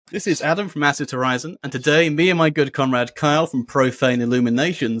This is Adam from Acid Horizon, and today me and my good comrade Kyle from Profane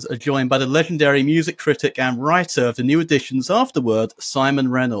Illuminations are joined by the legendary music critic and writer of the new editions Afterword,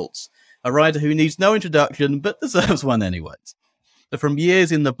 Simon Reynolds, a writer who needs no introduction but deserves one anyways. So from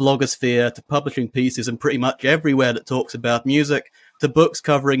years in the blogosphere to publishing pieces and pretty much everywhere that talks about music, to books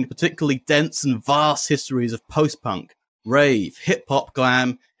covering particularly dense and vast histories of post-punk, rave, hip-hop,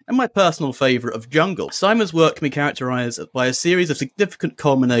 glam, and my personal favourite of jungle. Simon's work can be characterised by a series of significant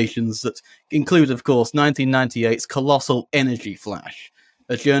culminations that include, of course, 1998's colossal Energy Flash,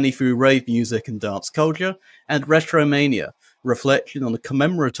 a journey through rave music and dance culture, and Retromania, a reflection on the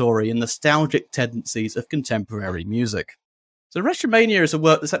commemoratory and nostalgic tendencies of contemporary music. So Retromania is a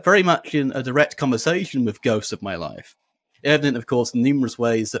work that's very much in a direct conversation with Ghosts of My Life. Evident, of course, in numerous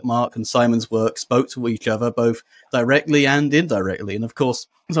ways that Mark and Simon's work spoke to each other, both directly and indirectly. And of course,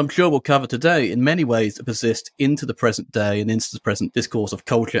 as I'm sure we'll cover today, in many ways that persist into the present day and into the present discourse of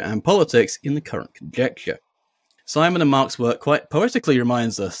culture and politics in the current conjecture. Simon and Mark's work quite poetically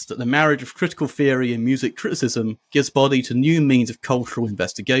reminds us that the marriage of critical theory and music criticism gives body to new means of cultural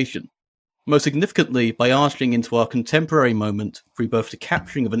investigation. Most significantly, by arching into our contemporary moment through both the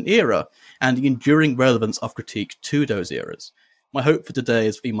capturing of an era and the enduring relevance of critique to those eras. My hope for today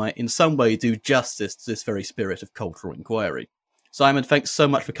is we might in some way do justice to this very spirit of cultural inquiry. Simon, thanks so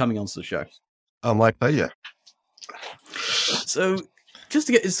much for coming onto the show. Oh, my pleasure. So, just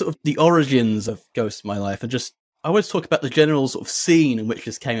to get sort of the origins of Ghosts of My Life, and I want to talk about the general sort of scene in which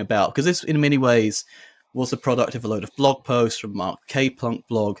this came about, because this, in many ways, was the product of a load of blog posts from Mark K. Plunk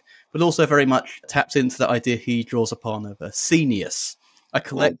blog, but also very much taps into the idea he draws upon of a scenius, a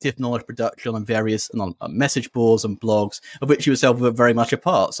collective knowledge production on various message boards and blogs, of which you yourself were very much a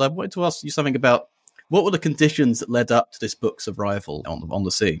part. So I wanted to ask you something about what were the conditions that led up to this book's arrival on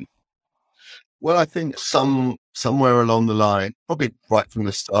the scene? Well, I think somewhere along the line, probably right from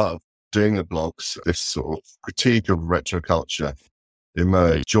the start of doing the blogs, this sort of critique of retro culture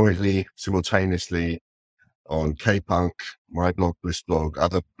emerged jointly, simultaneously on K-Punk, my blog, this blog,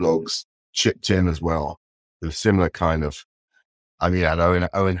 other blogs chipped in as well. With similar kind of, and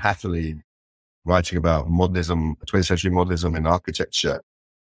Owen Hatherley writing about modernism, 20th century modernism in architecture,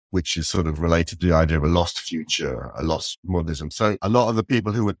 which is sort of related to the idea of a lost future, a lost modernism. So a lot of the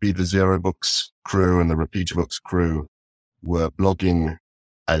people who would be the Zer0 Books crew and the Repeater Books crew were blogging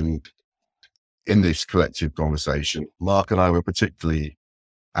and in this collective conversation. Mark and I were particularly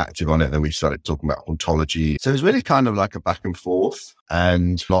active on it. Then we started talking about ontology. So it was really kind of like a back and forth.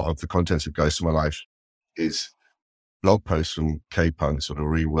 And a lot of the contents of Ghosts of My Life is blog posts from K-Punk sort of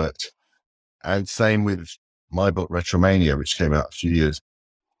reworked. And same with my book, Retromania, which came out a few years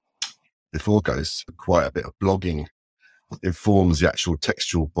before Ghosts. Quite a bit of blogging informs the actual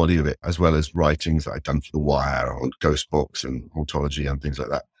textual body of it, as well as writings that I'd done for The Wire on Ghost Books and ontology and things like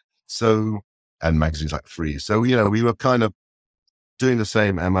that. So, and magazines like Freeze. So, we were kind of doing the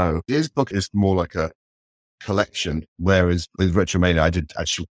same MO. His book is more like a collection, whereas with Retromania, I did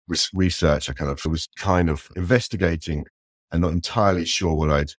actual research. I was kind of investigating and not entirely sure what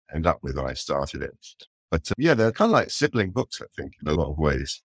I'd end up with when I started it. But they're kind of like sibling books, I think, in a lot of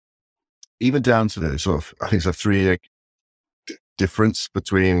ways. Even down to the sort of, I think it's a 3-year difference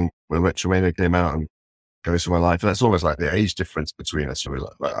between when Retromania came out and Ghosts of My Life. And that's almost like the age difference between us.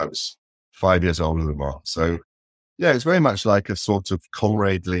 Like I was 5 years older than Mark. So, yeah, it's very much like a sort of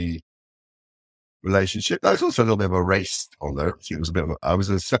comradely relationship. There's also a little bit of a race on there. It was a bit of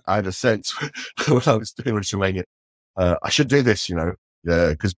I had a sense when I was doing Retromania, I should do this,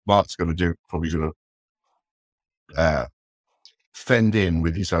 because Mark's probably going to fend in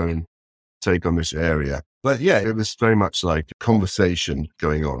with his own take on this area. But yeah, it was very much like a conversation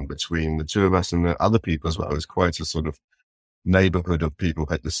going on between the two of us and the other people as well. It was quite a sort of neighborhood of people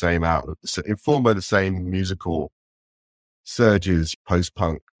who had the same outlook, informed by the same musical surges,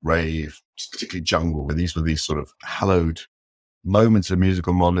 post-punk, rave, particularly jungle, where these were these sort of hallowed moments of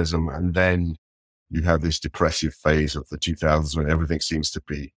musical modernism. And then you have this depressive phase of the 2000s when everything seems to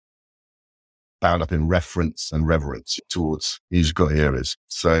be bound up in reference and reverence towards musical eras.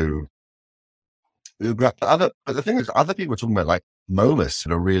 So, but the thing is, other people were talking about, like Momus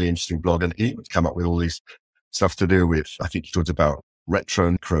had a really interesting blog, and he would come up with all these stuff to do with, I think he talked about retro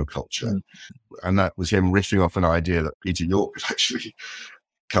and crow culture. And that was him riffing off an idea that Peter York had actually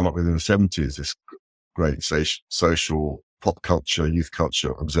come up with in the 70s, this great social pop culture, youth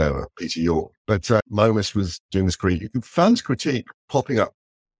culture observer, Peter York. But Momus was doing this critique. You can find this critique popping up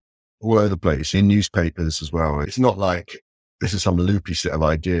all over the place, in newspapers as well. It's not like this is some loopy set of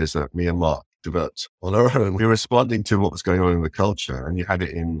ideas that me and Mark developed on our own. We were responding to what was going on in the culture, and you had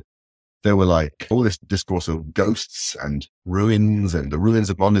it in there were like all this discourse of ghosts and ruins and the ruins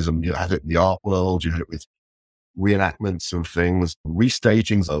of modernism. You had it in the art world, you had it with reenactments of things,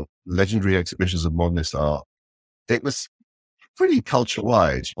 restagings of legendary exhibitions of modernist art. It was pretty culture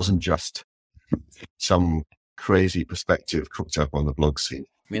wide. It wasn't just some crazy perspective cooked up on the blog scene.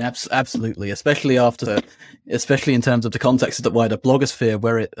 I mean, absolutely, especially in terms of the context of the wider blogosphere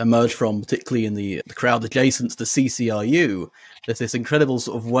where it emerged from, particularly in the crowd adjacent to the CCRU. There's this incredible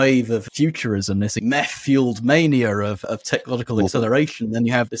sort of wave of futurism, this meth-fueled mania of technological acceleration. Then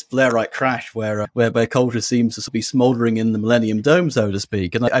you have this Blairite crash where culture seems to be smouldering in the Millennium Dome, so to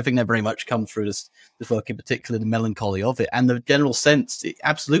speak. And I think that very much comes through this work, in particular, the melancholy of it and the general sense,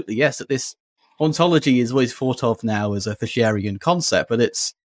 absolutely, yes, that this ontology is always thought of now as a Fisherian concept, but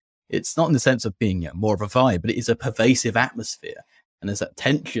it's not in the sense of being more of a vibe, but it is a pervasive atmosphere. And there's that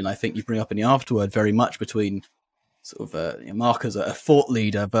tension, I think, you bring up in the afterword very much between sort of Mark as a thought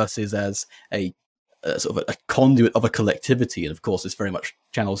leader versus as a sort of a conduit of a collectivity. And of course, this very much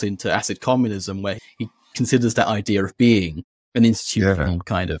channels into acid communism, where he considers that idea of being an institutional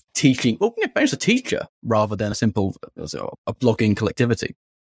kind of teaching, well, as a teacher rather than a simple a blogging collectivity.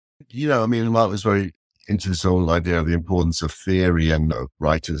 I mean, Mark was very into this whole idea of the importance of theory and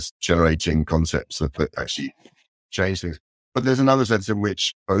writers generating concepts that actually change things. But there's another sense in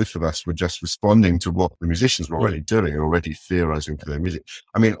which both of us were just responding to what the musicians were already doing and already theorizing for their music.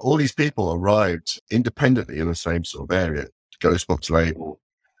 I mean, all these people arrived independently in the same sort of area. Ghostbox label,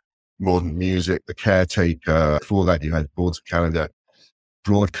 Modern Music, The Caretaker. Before that, you had Boards of Canada,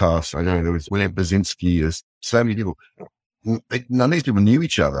 Broadcast. I know there was William Basinski. There's so many people. None of these people knew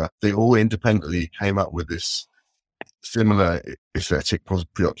each other. They all independently came up with this similar aesthetic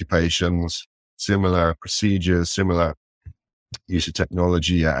preoccupations, similar procedures, similar use of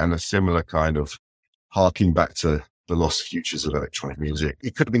technology, and a similar kind of harking back to the lost futures of electronic music.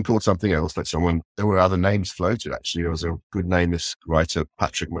 It could have been called something else, like there were other names floated, actually. There was a good name, this writer,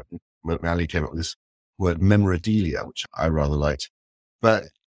 Patrick McNally, came up with this word memorabilia, which I rather liked. But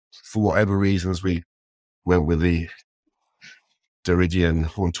for whatever reasons, we went with the Derridian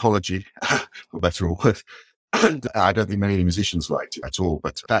hauntology, for better or worse. I don't think many musicians liked it at all,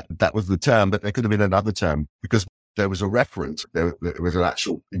 but that was the term. But there could have been another term because there was a reference. There was an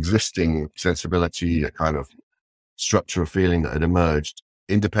actual existing sensibility, a kind of structure of feeling that had emerged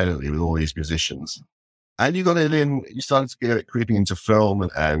independently with all these musicians. And you got it in, you started to get it creeping into film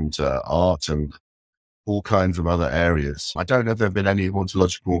and art and all kinds of other areas. I don't know if there have been any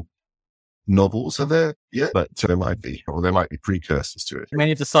hauntological novels are there yet, but there might be precursors to it.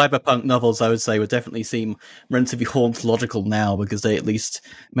 Many of the cyberpunk novels, I would say, would definitely seem relatively hauntological now because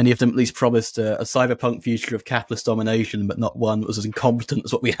many of them at least promised a cyberpunk future of capitalist domination, but not one that was as incompetent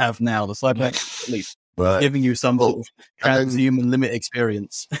as what we have now. The cyberpunk, at least, giving you some sort of transhuman limit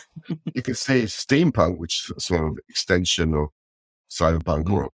experience. You can see steampunk, which is sort of extension of cyberpunk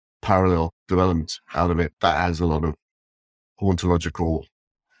or parallel development out of it. That has a lot of hauntological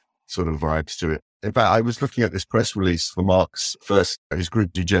sort of vibes to it. In fact, I was looking at this press release for Mark's his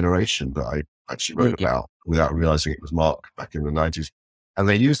group Degeneration that I actually wrote about without realizing it was Mark back in the 90s. And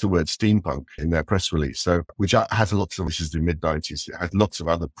they used the word steampunk in their press release. So, which has lots of, this is the mid 90s. It had lots of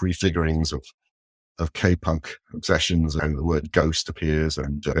other prefigurings of K-punk obsessions, and the word ghost appears.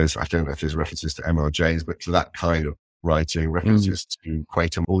 And I don't know if there's references to M.R. James, but to that kind of writing, references to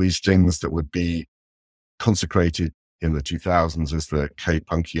Quatermain, all these things that would be consecrated in the 2000s as the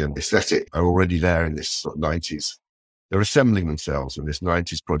K-punkian aesthetic are already there in this sort of 90s. They're assembling themselves in this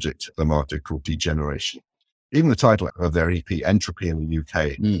 90s project the Mark did called Degeneration. Even the title of their EP, Entropy in the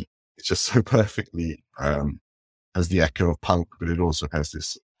UK, it's just so perfectly has the echo of punk, but it also has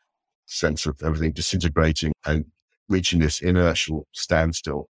this sense of everything disintegrating and reaching this inertial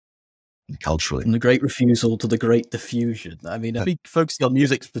standstill culturally. From the great refusal to the great diffusion. I mean, focusing on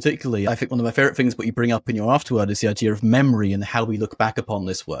music particularly, I think one of my favorite things what you bring up in your afterword is the idea of memory and how we look back upon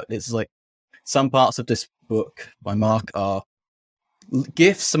this work. It's like some parts of this book by Mark are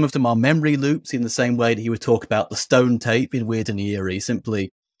gifts, some of them are memory loops in the same way that he would talk about the stone tape in Weird and Eerie,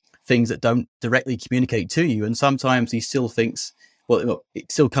 simply things that don't directly communicate to you. And sometimes he still thinks, well,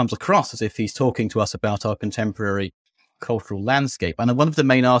 it still comes across as if he's talking to us about our contemporary cultural landscape. And one of the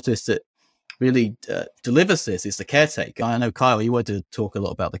main artists that really delivers this is The Caretaker. I know, Kyle, you wanted to talk a lot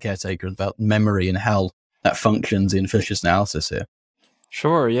about The Caretaker, about memory and how that functions in Fisher's analysis here.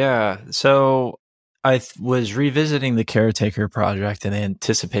 Sure, yeah. So I was revisiting the Caretaker project in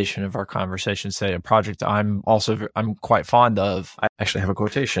anticipation of our conversation today, a project I'm quite fond of. I actually have a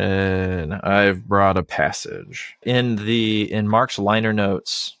quotation. I've brought a passage in Mark's liner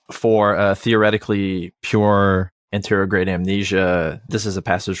notes for a theoretically pure Anterograde Amnesia. This is a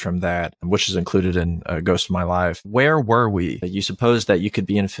passage from that, which is included in Ghost of My Life. Where were we? You suppose that you could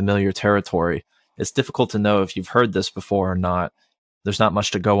be in familiar territory. It's difficult to know if you've heard this before or not. There's not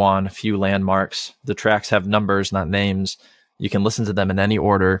much to go on, a few landmarks. The tracks have numbers, not names. You can listen to them in any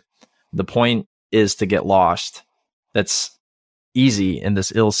order. The point is to get lost. That's easy in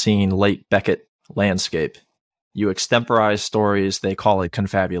this ill-seen late Beckett landscape. You extemporize stories, they call it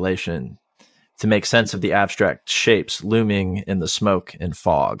confabulation, to make sense of the abstract shapes looming in the smoke and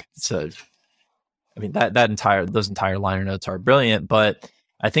fog. Those entire liner notes are brilliant, but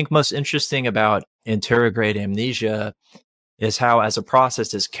I think most interesting about Anterograde Amnesia is how, as a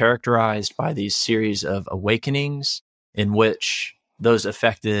process, is characterized by these series of awakenings in which those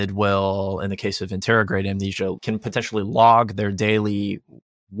affected will, in the case of Anterograde Amnesia, can potentially log their daily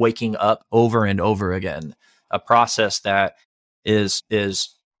waking up over and over again. A process that is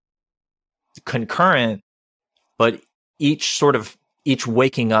concurrent, but each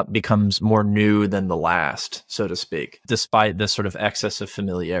waking up becomes more new than the last, so to speak. Despite this sort of excess of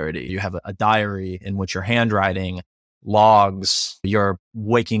familiarity, you have a diary in which your handwriting logs your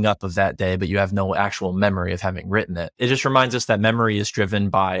waking up of that day, but you have no actual memory of having written it. It just reminds us that memory is driven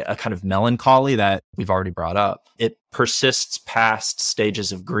by a kind of melancholy that we've already brought up. It persists past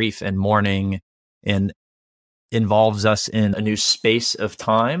stages of grief and mourning and involves us in a new space of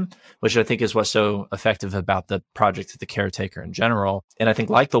time, which I think is what's so effective about the project of The Caretaker in general. And I think,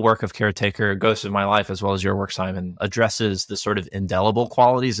 like the work of Caretaker, Ghost of My Life, as well as your work, Simon, addresses the sort of indelible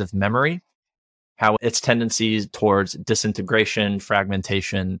qualities of memory, how its tendencies towards disintegration,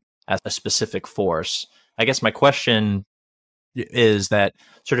 fragmentation as a specific force. I guess my question is that,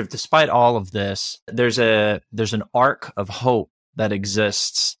 sort of despite all of this, there's an arc of hope that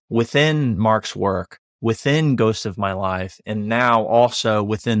exists within Mark's work, within Ghost of My Life, and now also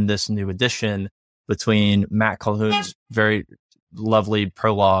within this new edition between Matt Calhoun's very lovely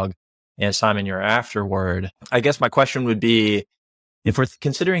prologue and Simon, your afterword. I guess my question would be, if we're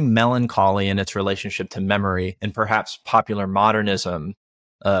considering melancholy and its relationship to memory and perhaps popular modernism,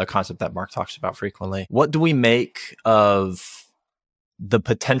 a concept that Mark talks about frequently, what do we make of the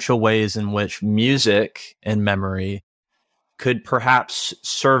potential ways in which music and memory could perhaps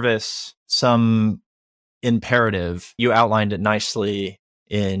service some imperative? You outlined it nicely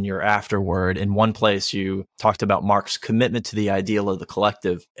in your afterword. In one place, you talked about Mark's commitment to the ideal of the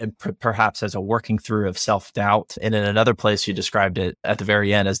collective, and perhaps as a working through of self-doubt. And in another place, you described it at the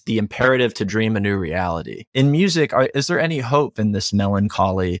very end as the imperative to dream a new reality. In music, is there any hope in this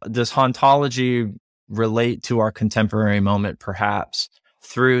melancholy? Does hauntology relate to our contemporary moment, perhaps,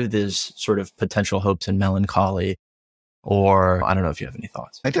 through these sort of potential hopes and melancholy? Or I don't know if you have any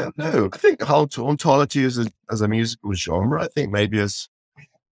thoughts. I don't know. I think hauntology as a musical genre, I think maybe has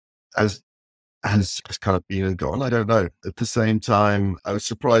kind of been and gone. I don't know. At the same time, I was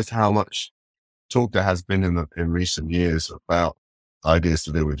surprised how much talk there has been in recent years about ideas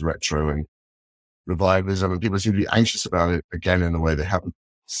to do with retro and revivalism, and people seem to be anxious about it again in a way they haven't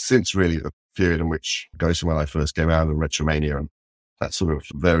since really the period in which Ghost of My Life first came out, and Retromania, and that sort of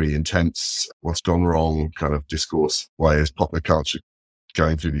very intense, what's gone wrong kind of discourse. Why is popular culture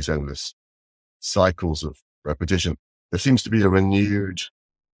going through these endless cycles of repetition? There seems to be a renewed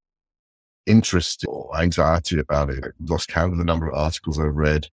interest or anxiety about it. I've lost count of the number of articles I've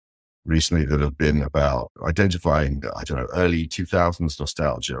read recently that have been about identifying, early 2000s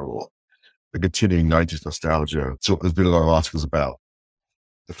nostalgia or the continuing 90s nostalgia. So there's been a lot of articles about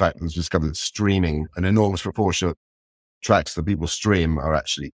the fact that it's discovered that streaming, an enormous proportion of tracks that people stream are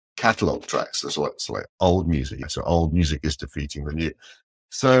actually catalog tracks. That's like old music. So old music is defeating the new.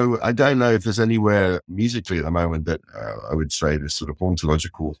 So I don't know if there's anywhere musically at the moment that I would say this sort of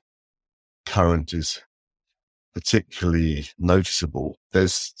ontological current is particularly noticeable.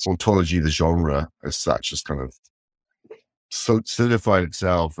 There's ontology, the genre as such, has kind of solidified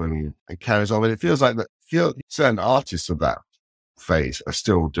itself and carries on. And it feels like certain artists of that phase are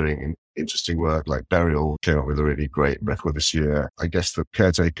still doing interesting work, like Burial came up with a really great record this year. I guess the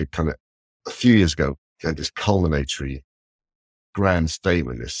Caretaker kind of a few years ago had this culminatory grand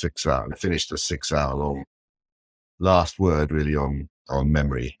statement, this 6 hour, and finished a 6 hour long last word really on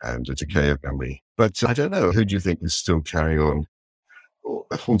memory and the decay of memory. But I don't know, who do you think is still carrying on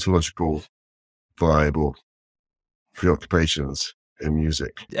ontological, viable preoccupations in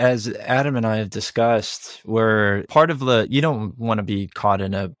music? As Adam and I have discussed, we're part of you don't want to be caught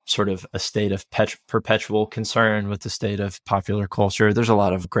in a sort of a state of perpetual concern with the state of popular culture. There's a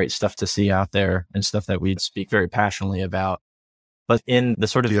lot of great stuff to see out there and stuff that we speak very passionately about. But in the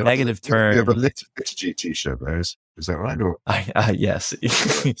sort of negative term... You have a liturgy t-shirt, there's. Is that right? Or yes,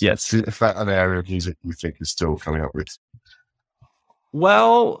 yes. is that an area of music you think is still coming up with?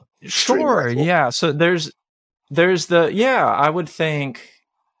 Well, sure. Yeah. So there's I would think,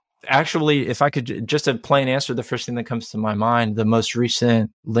 actually, if I could just a plain answer, the first thing that comes to my mind, the most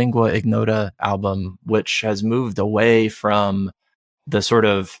recent Lingua Ignota album, which has moved away from the sort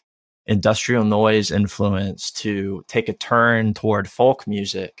of industrial noise influence to take a turn toward folk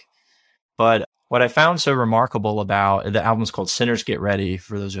music. But what I found so remarkable about the album's called Sinners Get Ready,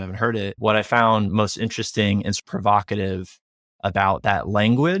 for those who haven't heard it, what I found most interesting and provocative about that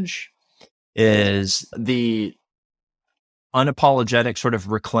language is the unapologetic sort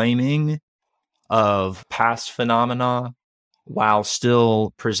of reclaiming of past phenomena while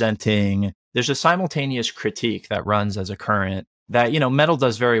still presenting. There's a simultaneous critique that runs as a current that, metal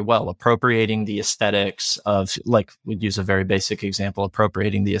does very well, appropriating the aesthetics of, like, we'd use a very basic example,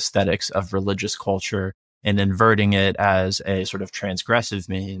 appropriating the aesthetics of religious culture and inverting it as a sort of transgressive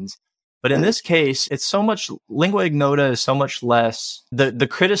means. But in this case, it's so much, Lingua Ignota is so much less, the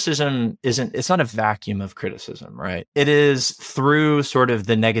criticism it's not a vacuum of criticism, right? It is through sort of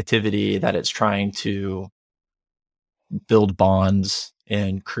the negativity that it's trying to build bonds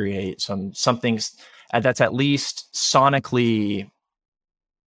and create something that's at least sonically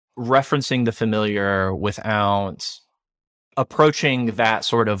referencing the familiar without approaching that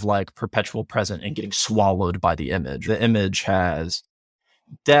sort of like perpetual present and getting swallowed by the image. The image has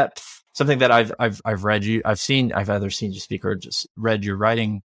depth, something that I've read you, I've either seen you speak or just read your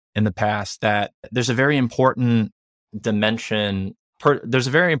writing in the past, that there's a very important dimension. There's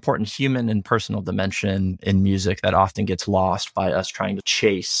a very important human and personal dimension in music that often gets lost by us trying to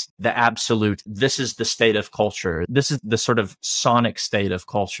chase the absolute. This is the state of culture. This is the sort of sonic state of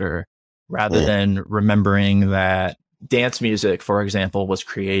culture, rather than remembering that dance music, for example, was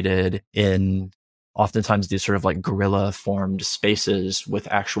created in oftentimes these sort of like guerrilla formed spaces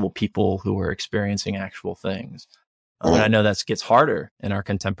with actual people who were experiencing actual things. And I know that gets harder in our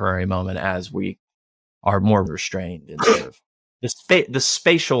contemporary moment as we are more restrained in sort of the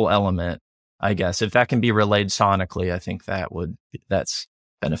spatial element, I guess. If that can be relayed sonically, I think that's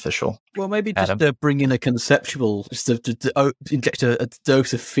beneficial. Well, maybe just to bring in a conceptual, just to inject a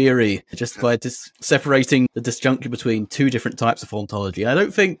dose of theory, just by separating the disjunction between two different types of ontology. I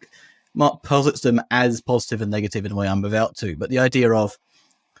don't think Mark posits them as positive and negative in the way I'm about to, but the idea of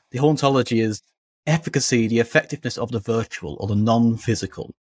the ontology is efficacy, the effectiveness of the virtual or the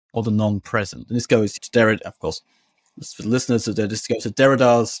non-physical or the non-present. And this goes to Derrida, of course. For the listeners, this goes to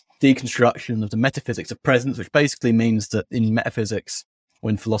Derrida's deconstruction of the metaphysics of presence, which basically means that in metaphysics, or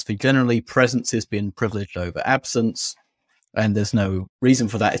in philosophy generally, presence is being privileged over absence, and there's no reason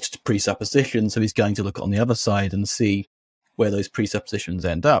for that. It's just a presupposition. So he's going to look on the other side and see where those presuppositions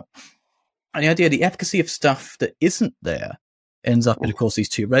end up. And the idea, the efficacy of stuff that isn't there ends up in, of course, these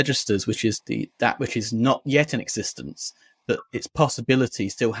two registers, which is that which is not yet in existence, but its possibility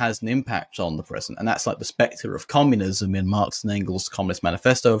still has an impact on the present. And that's like the spectre of communism in Marx and Engels' Communist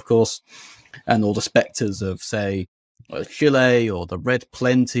Manifesto, of course, and all the spectres of, say, Chile or the Red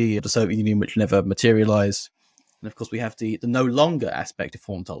Plenty of the Soviet Union, which never materialized. And of course, we have the no longer aspect of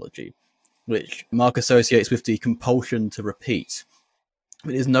ontology, which Marx associates with the compulsion to repeat.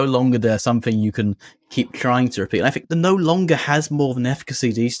 It is no longer there something you can keep trying to repeat. And I think the no longer has more of an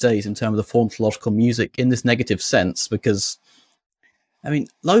efficacy these days in terms of ontological music in this negative sense, because, I mean,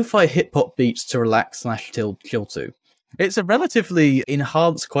 lo-fi hip-hop beats to relax / chill to. It's a relatively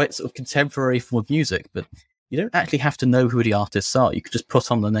enhanced, quite sort of contemporary form of music, but you don't actually have to know who the artists are. You could just put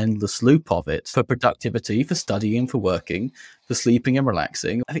on an endless loop of it for productivity, for studying, for working, for sleeping and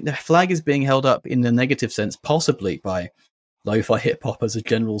relaxing. I think the flag is being held up in the negative sense, possibly by lo-fi hip-hop as a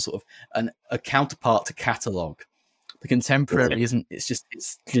general sort of a counterpart to catalog. The contemporary isn't,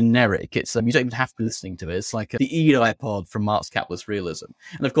 it's generic. It's you don't even have to be listening to it. It's like the e-iPod from Marx Capitalist Realism.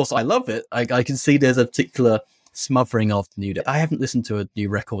 And of course, I love it. I can see there's a particular smothering of the new. I haven't listened to a new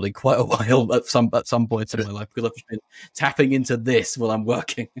record in quite a while at some point in my life, because I've just been tapping into this while I'm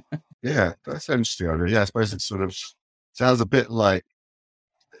working. Yeah, that's interesting. Yeah, I suppose it sort of sounds a bit like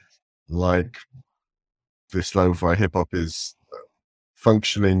this lo-fi hip-hop is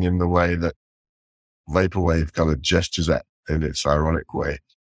functioning in the way that vaporwave kind of gestures at in its ironic way.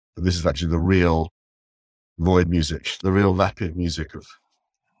 But this is actually the real void music, the real vapid music of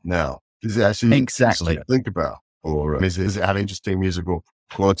now. Is it actually exactly to think about, or is it have interesting musical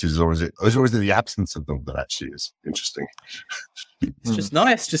qualities, or is it the absence of them that actually is interesting? It's just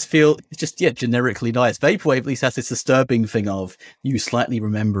nice. Generically nice. Vaporwave at least has this disturbing thing of you slightly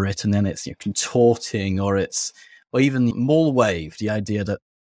remember it and then it's contorting, or even Mall Wave, the idea that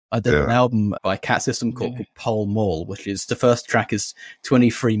I did an album by Cat System called Pole Mall, which is the first track is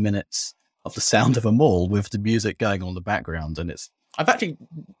 23 minutes of the sound of a mall with the music going on in the background. And I've actually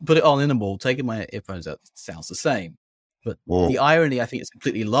put it on in a mall, taken my earphones out, it sounds the same. But the irony, I think, is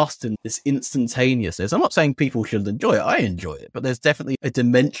completely lost in this instantaneousness. I'm not saying people shouldn't enjoy it. I enjoy it. But there's definitely a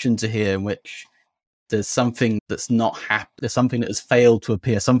dimension to here in which there's something that's not happened. There's something that has failed to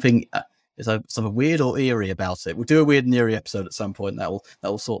appear. Something is something weird or eerie about it. We'll do a weird and eerie episode at some point. That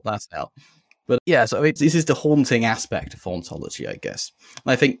will sort that out. But yeah, so this is the haunting aspect of hauntology, I guess.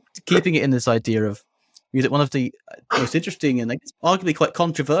 And I think keeping it in this idea of music, one of the most interesting and arguably quite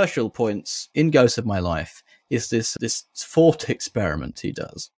controversial points in Ghosts of My Life is this thought experiment he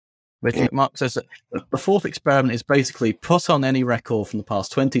does. Which Mark says that the fourth experiment is basically put on any record from the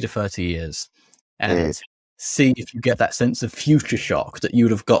past 20 to 30 years and see if you get that sense of future shock that you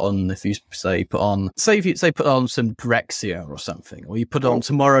would have gotten if you put on some Drexciya or something, or you put on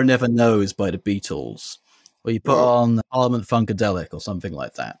Tomorrow Never Knows by the Beatles, or you put on Parliament Funkadelic or something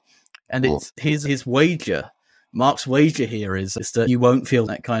like that. And it's his wager. Mark's wager here is that you won't feel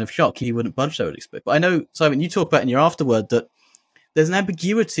that kind of shock. He wouldn't budge, I would expect. But I know, Simon, you talk about in your afterword that there's an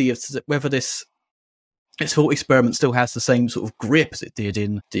ambiguity of whether this thought experiment still has the same sort of grip as it did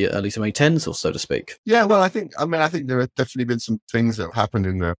in the early 2010s, or so to speak. Yeah, well, I think there have definitely been some things that happened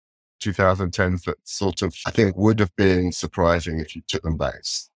in the 2010s that sort of, I think, would have been surprising if you took them back.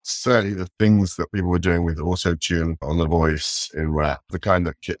 Certainly the things that people were doing with auto-tune on the voice in rap, the kind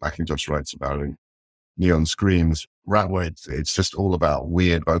that Kit McIntosh writes about in Neon Screams, rap where it's just all about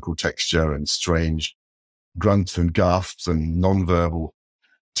weird vocal texture and strange grunts and gasps and non-verbal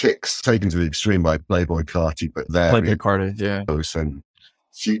ticks taken to the extreme by Playboy Carti, but there Playboy Carti, yeah, and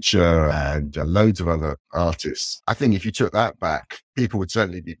Future and loads of other artists. I think if you took that back, people would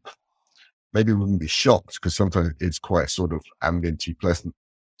certainly maybe wouldn't be shocked, because sometimes it's quite sort of ambienty, pleasant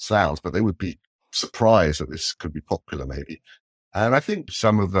sounds, but they would be surprised that this could be popular maybe. And I think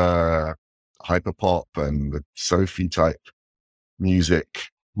some of the hyperpop and the Sophie type music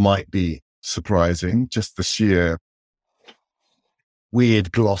might be surprising, just the sheer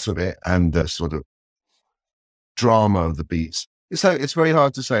weird gloss of it and the sort of drama of the beats. So it's very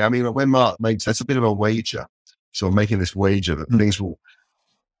hard to say. I mean, when Mark makes, that's a bit of a wager, sort of making this wager that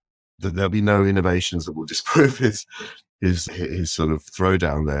that there'll be no innovations that will disprove his sort of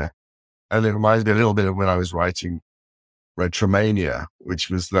throwdown there. And it reminds me a little bit of when I was writing Retromania, which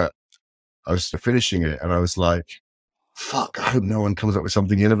was that I was finishing it and I was like, fuck, I hope no one comes up with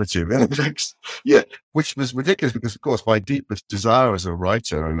something innovative. Which was ridiculous, because of course my deepest desire as a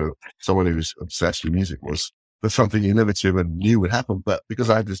writer and someone who was obsessed with music was that something innovative and new would happen. But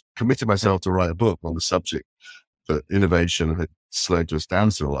because I had just committed myself to write a book on the subject that innovation had slowed to a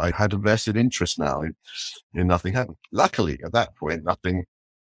standstill, I had a vested interest now in nothing happening. Luckily, at that point, nothing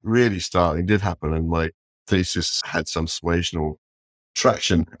really startling did happen, and my thesis had some persuasional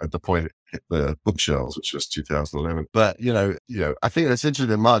traction at the point it hit the bookshelves, which was 2011. But, I think that's interesting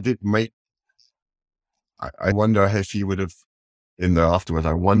that Mark did make, I wonder if he would have, in the afterwards,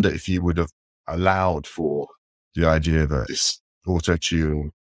 I wonder if he would have allowed for the idea that this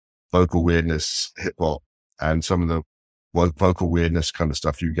auto-tune, vocal weirdness, hip hop, and some of the vocal weirdness kind of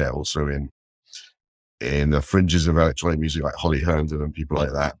stuff you get also in the fringes of electronic music, like Holly Herndon and people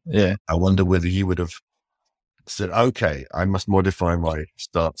like that. Yeah. I wonder whether he would have said, okay, I must modify my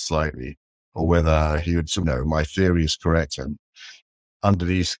start slightly, or whether he would, my theory is correct, and under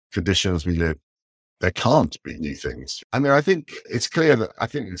these conditions we live, there can't be new things. I mean, I think it's clear that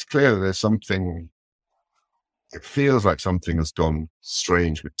there's something, it feels like something has gone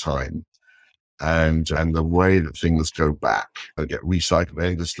strange with time, and the way that things go back and get recycled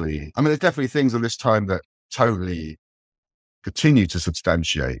endlessly. I mean, there's definitely things of this time that totally continue to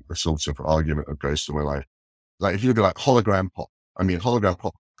substantiate the sort of argument of Ghosts of My Life. Like if you look at like hologram pop, hologram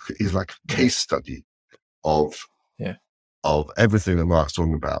pop is like a case study of everything that Mark's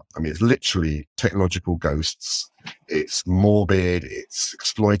talking about. I mean, it's literally technological ghosts. It's morbid. It's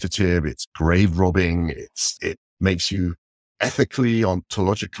exploitative. It's grave robbing. It makes you ethically,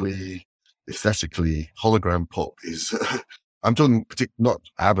 ontologically, aesthetically. Hologram pop is, I'm talking not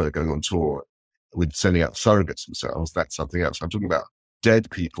ABBA going on tour with sending out surrogates themselves. That's something else. I'm talking about dead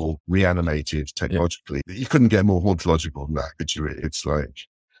people reanimated technologically. You couldn't get more hauntological than that, could you? It's like,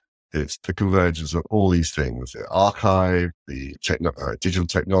 it's the convergence of all these things: the archive, the digital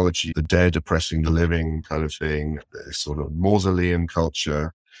technology, the dead oppressing the living kind of thing, the sort of mausoleum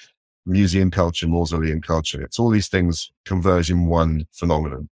culture, museum culture, mausoleum culture. It's all these things converge in one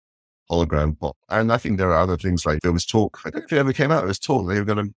phenomenon, hologram pop. And I think there are other things, like there was talk, I don't know if it ever came out, there was talk they were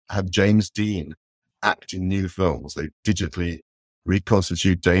going to have James Dean act in new films. They digitally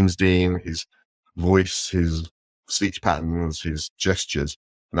reconstitute James Dean, his voice, his speech patterns, his gestures,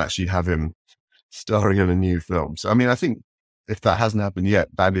 and actually have him starring in a new film. So, I mean, I think if that hasn't happened yet,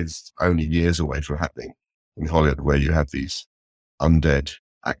 that is only years away from happening in Hollywood, where you have these undead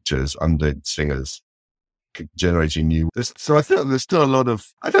actors, undead singers generating new. So I think there's still a lot of,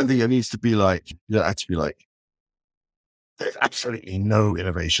 I don't think it needs to be like, you know, actually like, there's absolutely no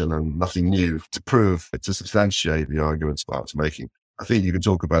innovation and nothing new to substantiate the arguments Mark's making. I think you can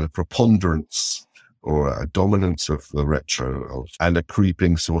talk about a preponderance or a dominance of the retro and a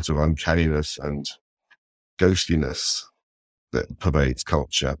creeping sort of uncanniness and ghostliness that pervades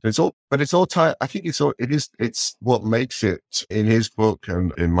culture. It's all tied. I think it's what makes it in his book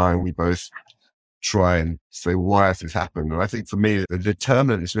and in mine. We both try and say, why has this happened? And I think for me, the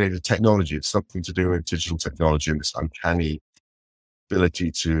determinant is really the technology. It's something to do with digital technology and this uncanny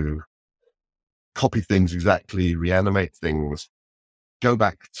ability to copy things exactly, reanimate things, go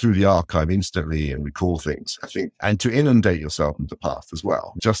back through the archive instantly and recall things, I think, and to inundate yourself with the past as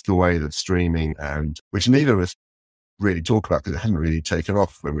well. Just the way that streaming, and which neither of us really talk about because it hadn't really taken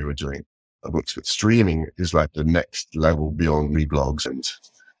off when we were doing our books, but streaming is like the next level beyond reblogs and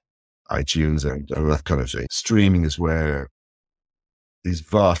iTunes and that kind of thing. Streaming is where these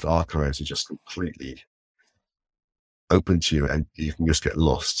vast archives are just completely open to you, and you can just get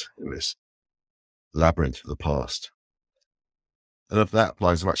lost in this labyrinth of the past. And if that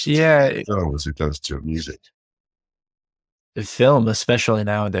applies as much to film as it does to music. The film, especially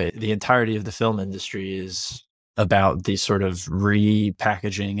nowadays, the entirety of the film industry is about these sort of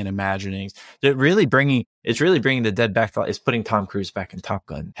repackaging and imaginings. It's really bringing the dead back. It's putting Tom Cruise back in Top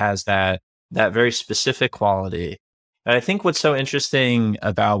Gun. Has that very specific quality. And I think what's so interesting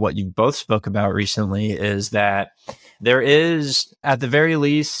about what you both spoke about recently is that there is, at the very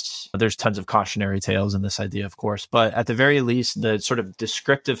least, there's tons of cautionary tales in this idea, of course, but at the very least, the sort of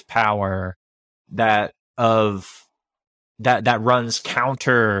descriptive power that runs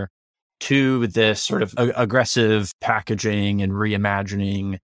counter to this sort of aggressive packaging and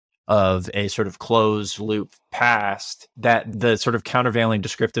reimagining of a sort of closed loop past, that the sort of countervailing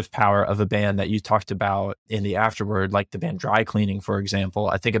descriptive power of a band that you talked about in the afterword, like the band Dry Cleaning, for example.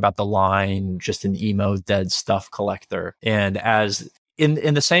 I think about the line, just an emo dead stuff collector. And as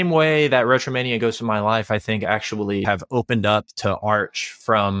in the same way that Retromania Ghosts of My Life, I think actually have opened up to Arch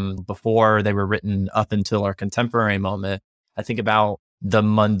from before they were written up until our contemporary moment. I think about the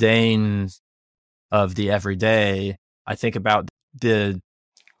mundane of the everyday. I think about the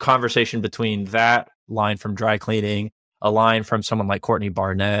conversation between that line from Dry Cleaning, a line from someone like Courtney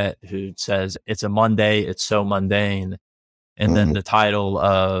Barnett, who says, "It's a Monday, it's so mundane." And then the title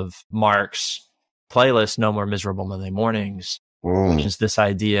of Mark's playlist, No More Miserable Monday Mornings, which is this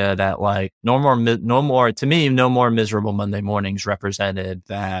idea that like no more miserable Monday mornings represented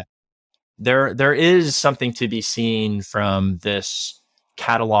that there is something to be seen from this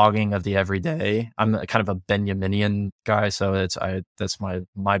cataloging of the everyday. I'm kind of a Benjaminian guy, so that's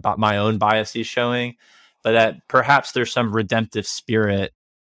my own bias he's showing, but that perhaps there's some redemptive spirit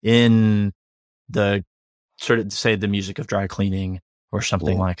in the sort of, say, the music of Dry Cleaning or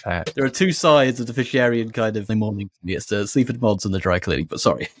something like that. There are two sides of the Fisherian kind of morning. It's the Sleaford Mods and the Dry Cleaning, but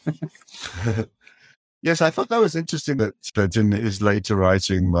sorry. Yes, I thought that was interesting that in his later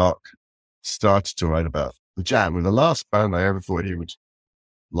writing, Mark started to write about the Jam. And the last band I ever thought he would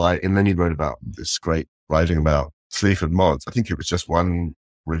like, and then he wrote about this great writing about Sleaford Mods. I think it was just one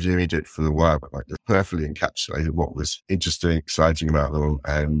review he did for the Wire, but like it perfectly encapsulated what was interesting, exciting about them,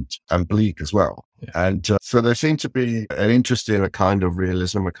 and bleak as well. Yeah. And so there seemed to be an interest in a kind of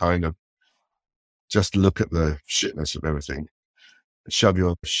realism, a kind of just look at the shitness of everything, shove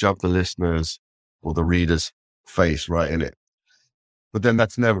the listeners or the reader's face right in it. But then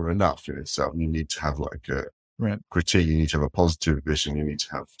that's never enough in itself. You need to have like a critique. You need to have a positive vision. You need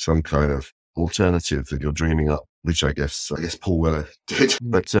to have some kind of alternative that you're dreaming up, which I guess Paul Weller did.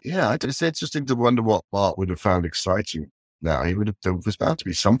 But it's interesting to wonder what Mark would have found exciting. Now there was bound to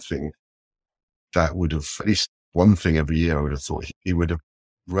be something that would have, at least one thing every year, I would have thought he would have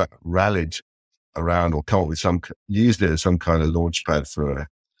rallied around or come up with used it as some kind of launch pad for a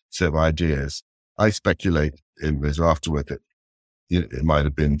set of ideas. I speculate in this afterward that it might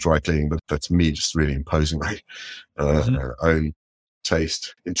have been Dry Cleaning, but that's me just really imposing my own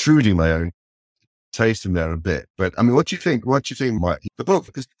taste, intruding my own taste in there a bit. But I mean, what do you think? The book,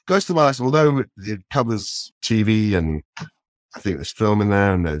 because Ghost of My Life, although it covers TV and I think there's film in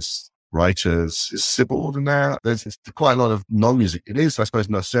there and there's writers, is Sibbald in there. There's quite a lot of non-music. It is, I suppose,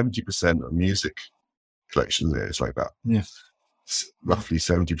 now 70% of music collection there. It's like that. Yes. Roughly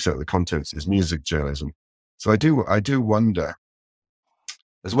 70% of the content is music journalism. So I do wonder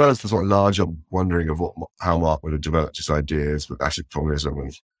as well as the sort of larger wondering of how Mark would have developed his ideas with acid communism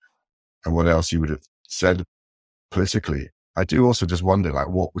and what else he would have said politically. I do also just wonder, like,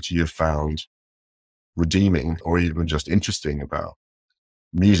 what would you have found redeeming or even just interesting about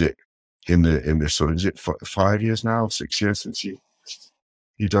music in this sort of, is it 5 years now, 6 years since he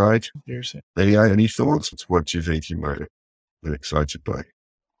died? Years. Any thoughts? What do you think you might have been excited by?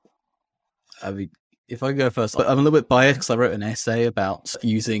 I mean, if I go first, I'm a little bit biased because I wrote an essay about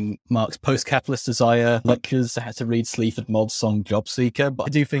using Mark's post-capitalist desire lectures. I had to read Sleaford Mods' song "Job Seeker," but I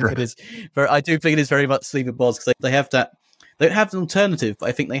do think it is very much Sleaford Mods because they have that. They don't have an alternative, but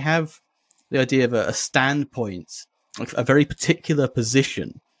I think they have the idea of a standpoint, like a very particular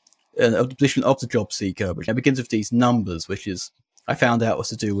position, a position of the job seeker, which begins with these numbers, which is I found out was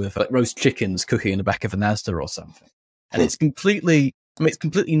to do with like roast chickens cooking in the back of an Asda or something, and it's completely. It makes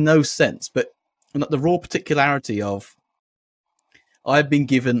completely no sense, but the raw particularity of I've been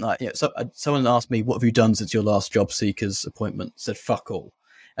given, someone asked me, what have you done since your last job seeker's appointment? I said, fuck all.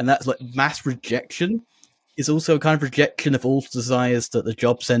 And that's like mass rejection is also a kind of rejection of all desires that the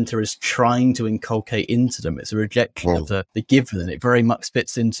job center is trying to inculcate into them. It's a rejection of the given, and it very much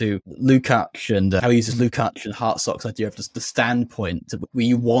fits into Lukács and how he uses Lukács and Hartsock's idea of the standpoint where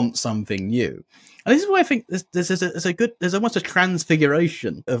you want something new. And this is why I think there's almost a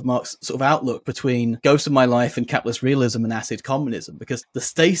transfiguration of Marx's sort of outlook between Ghost of My Life and capitalist realism and acid communism, because the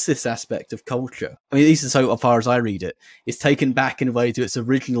stasis aspect of culture, I mean, at least so far as I read it, is taken back in a way to its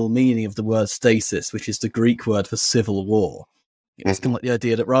original meaning of the word stasis, which is the Greek word for civil war. It's kind of like the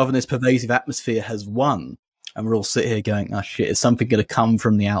idea that rather than this pervasive atmosphere has won, and we're all sitting here going, oh shit, is something going to come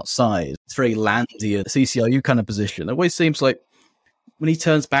from the outside? It's very Landian, CCRU kind of position. It always seems like when he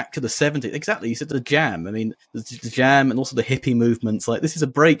turns back to the 70s, exactly, he said the Jam. I mean, the Jam and also the hippie movements, like this is a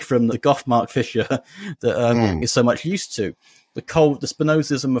break from the Goth Mark Fisher that is so much used to. The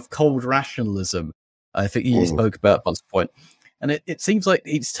Spinozism of cold rationalism, I think he spoke about at one point. And it seems like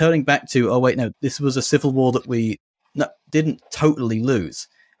he's turning back to, oh wait, no, this was a civil war that we didn't totally lose.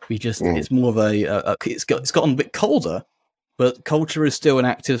 We just, it's more of it's gotten a bit colder, but culture is still an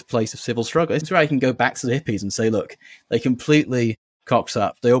active place of civil struggle. It's where I can go back to the hippies and say, look, they completely cocked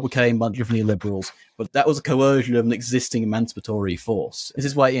up. They all became a bunch of neoliberals, but that was a coercion of an existing emancipatory force. This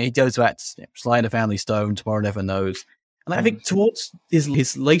is why he goes back to Sly and the Family Stone, Tomorrow Never Knows. And I think towards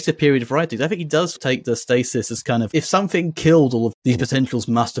his later period of writings, I think he does take the stasis as kind of, if something killed all of these potentials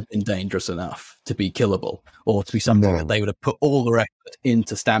must have been dangerous enough to be killable, or to be something that they would have put all their effort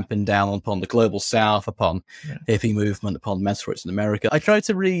into stamping down upon the global south, upon hippie movement, upon emancipatories in America. I try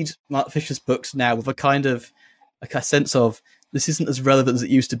to read Mark Fisher's books now with a kind of a sense of, this isn't as relevant as it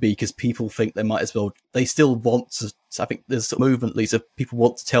used to be because people think they might as well, they still want to, I think there's a movement at least of people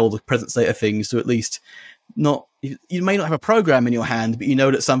want to tell the present state of things to at least not, you may not have a program in your hand, but you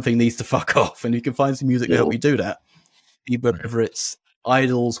know that something needs to fuck off, and you can find some music to help you do that. Whether it's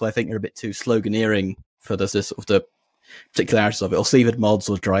idols, who I think are a bit too sloganeering for the sort of the particularities of it, or Sleaford Mods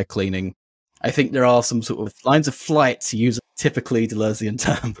or dry cleaning. I think there are some sort of lines of flight to use a typically Deleuzean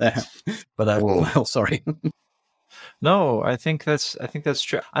term there. But well, sorry. No, I think that's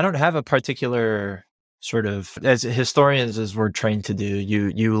true. I don't have a particular sort of, as historians, as we're trained to do,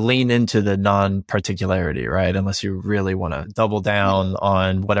 you lean into the non-particularity, right? Unless you really want to double down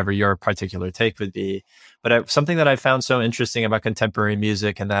on whatever your particular take would be. But something that I found so interesting about contemporary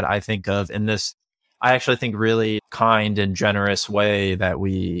music, and that I think of in this, I actually think really kind and generous way that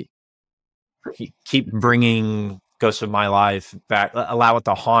we keep bringing Ghost of My Life back, allow it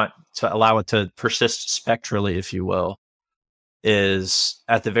to haunt, to allow it to persist spectrally, if you will, is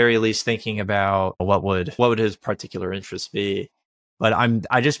at the very least thinking about what would his particular interests be. But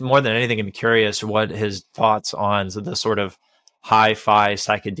I just more than anything am curious what his thoughts on the sort of hi-fi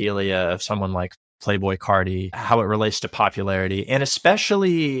psychedelia of someone like Playboi Carti, how it relates to popularity, and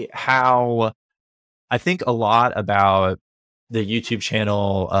especially how I think a lot about the YouTube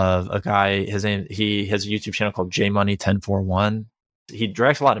channel of a guy, he has a YouTube channel called JMoney1041. He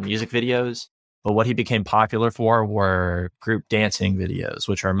directs a lot of music videos, but what he became popular for were group dancing videos,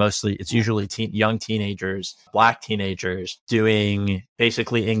 which are mostly, it's usually young teenagers, Black teenagers,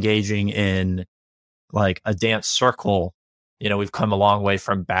 basically engaging in like a dance circle. You know, we've come a long way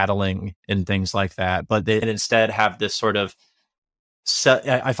from battling and things like that, but they instead have this sort of,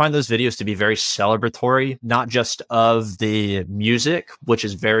 I find those videos to be very celebratory, not just of the music, which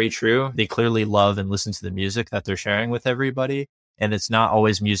is very true. They clearly love and listen to the music that they're sharing with everybody. And it's not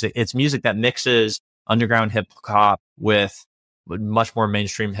always music. It's music that mixes underground hip hop with much more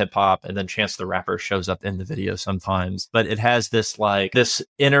mainstream hip hop. And then Chance the Rapper shows up in the video sometimes. But it has this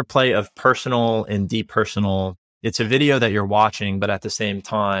interplay of personal and depersonal it's a video that you're watching, but at the same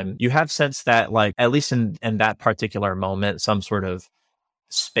time, you have sense that like, at least in that particular moment, some sort of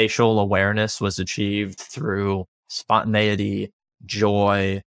spatial awareness was achieved through spontaneity,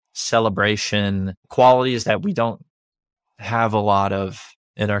 joy, celebration, qualities that we don't have a lot of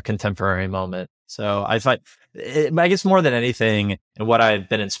in our contemporary moment. So I guess more than anything, and what I've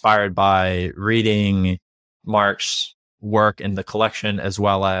been inspired by reading Mark's work in the collection, as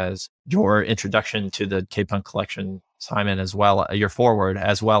well as your introduction to the K-Punk collection, Simon, as well, your foreword,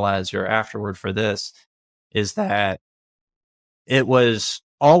 as well as your afterword for this, is that it was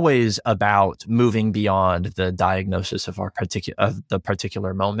always about moving beyond the diagnosis of the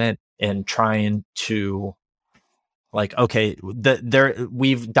particular moment and trying to like, okay,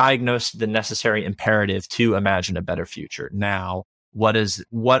 we've diagnosed the necessary imperative to imagine a better future. Now, what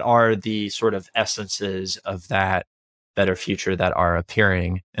are the sort of essences of that better future that are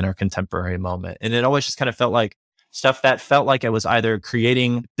appearing in our contemporary moment? And it always just kind of felt like stuff that felt like it was either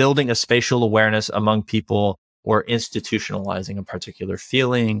building a spatial awareness among people or institutionalizing a particular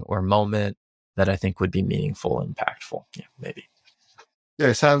feeling or moment that I think would be meaningful and impactful. Yeah, maybe. Yeah,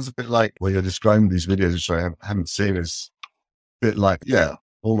 it sounds a bit like when you're describing these videos, which I haven't seen, is a bit like, yeah,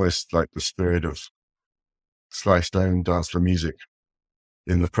 almost like the spirit of Sly Stone Dance for Music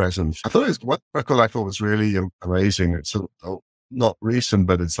in the present. I thought one record I thought was really amazing. It's not recent,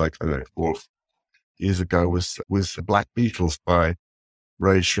 but it's like, I don't know, 4 years ago was the Black Beatles by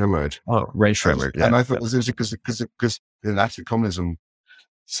Ray Shrimard. Oh, Ray Shrimard. Yeah. And I thought it was interesting because in Active Communism,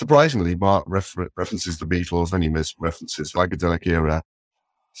 surprisingly, Mark references the Beatles, and he references Psychedelic Era,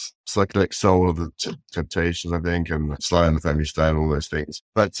 Psychedelic Soul of the Temptations, I think, and Sly and the Family Stone, all those things.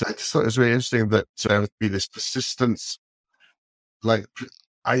 But I just thought it was really interesting that there would be this persistence. Like,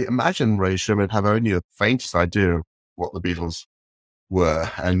 I imagine Ray Sherman have only the faintest idea of what the Beatles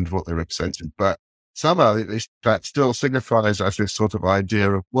were and what they represented, but somehow that still signifies as this sort of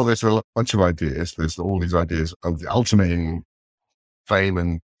idea of, well, there's a bunch of ideas. There's all these ideas of the ultimating fame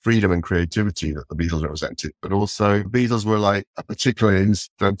and freedom and creativity that the Beatles represented, but also the Beatles were like a particular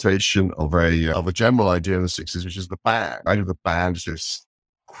instantation of a general idea in the 60s, which is the band. Kind of the band is this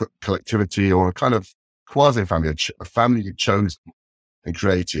collectivity or a kind of quasi-family, a family you chose and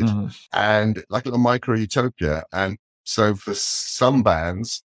created, and like a micro utopia. And so for some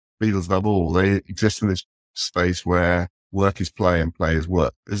bands, Beatles above all, they exist in this space where work is play and play is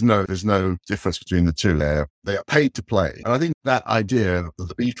work. There's no difference between the two. They are paid to play. And I think that idea of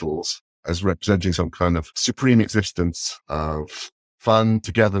the Beatles as representing some kind of supreme existence of fun,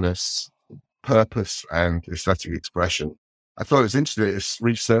 togetherness, purpose, and aesthetic expression, I thought it was interesting. It's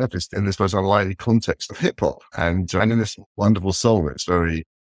resurfaced in this most unlikely context of hip hop and in this wonderful song. It's very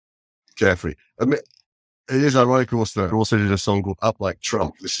carefree. I mean, it is ironic also that also did a song called Up Like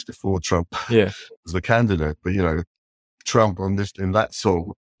Trump. This is before Trump was the candidate, but Trump in that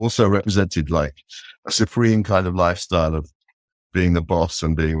song also represented like a supreme kind of lifestyle of being the boss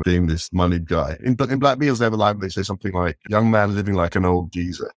and being this moneyed guy. In Black Beatles, they have a line they say something like "young man living like an old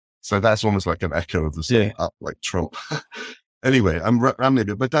geezer." So that's almost like an echo of the song Up Like Trump. Anyway, I'm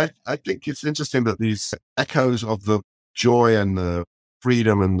rambling a bit, but I think it's interesting that these echoes of the joy and the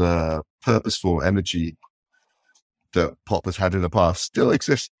freedom and the purposeful energy that pop has had in the past still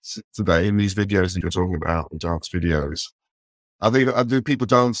exists today in these videos that you're talking about, the dance videos. Do people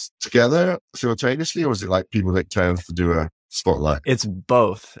dance together simultaneously, or is it like people take turns to do a spotlight? It's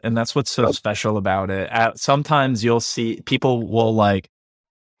both. And that's what's so special about it. Sometimes you'll see people will like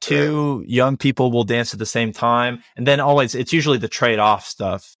two young people will dance at the same time. And then it's usually the trade-off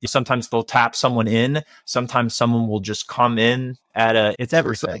stuff. Sometimes they'll tap someone in. Sometimes someone will just come in it's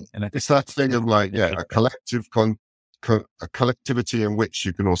everything. And it's that thing of like, a collective a collectivity in which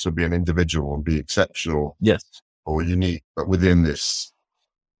you can also be an individual and be exceptional. Yes. Or unique, but within this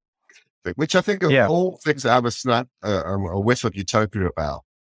thing, which I think are all things that have a whiff of utopia about.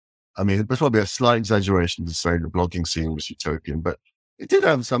 I mean, there's probably a slight exaggeration to say the blogging scene was utopian, but it did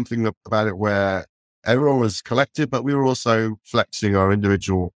have something about it where everyone was collective, but we were also flexing our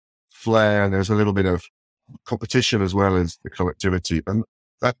individual flair, and there's a little bit of competition as well as the collectivity. And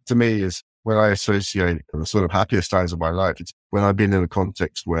that to me is when I associate the sort of happiest times of my life. It's when I've been in a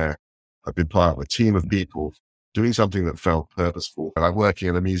context where I've been part of a team of people doing something that felt purposeful. And I'm working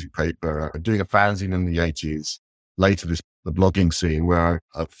in a music paper, doing a fanzine in the 80s, later the blogging scene where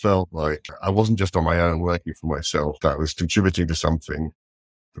I felt like I wasn't just on my own working for myself, that was contributing to something.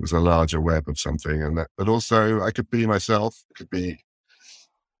 There was a larger web of something, but also I could be myself, I could be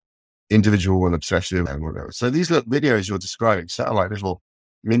individual and obsessive and whatever. So these little videos you're describing sound like little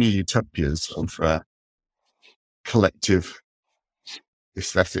mini utopias of collective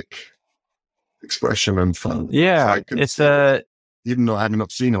aesthetic expression and fun. Yeah, So it's even though I have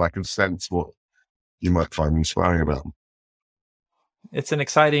not seen them, I can sense what you might find inspiring about them. It's an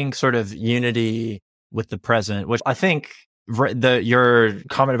exciting sort of unity with the present, which I think your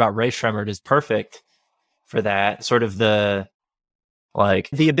comment about Ray Shremmerd is perfect for that. Sort of the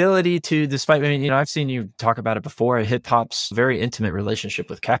ability to, despite, I mean, I've seen you talk about it before, hip hop's very intimate relationship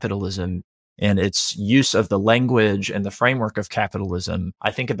with capitalism and its use of the language and the framework of capitalism.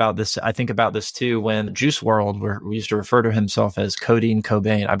 I think about this too when Juice World, where we used to refer to himself as Codeine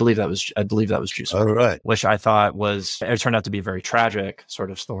Cobain. I believe that was Juice WRLD, right. Which I thought it turned out to be a very tragic sort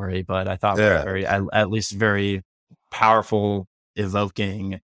of story, but I thought was very, at least very powerful,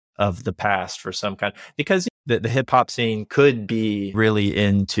 evoking of the past for some kind, because the hip hop scene could be really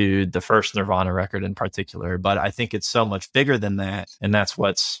into the first Nirvana record in particular, but I think it's so much bigger than that. And that's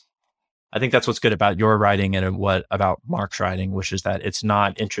what's good about your writing and what about Mark's writing, which is that it's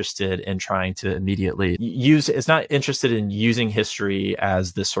not interested in trying to immediately it's not interested in using history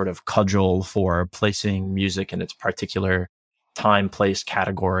as this sort of cudgel for placing music in its particular time, place,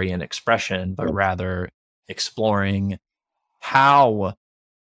 category, and expression, but rather exploring how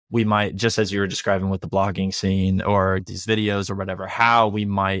we might, just as you were describing with the blogging scene or these videos or whatever, how we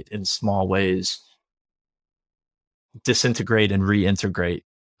might in small ways disintegrate and reintegrate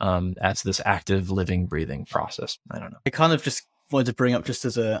as this active, living, breathing process. I don't know. I kind of just wanted to bring up just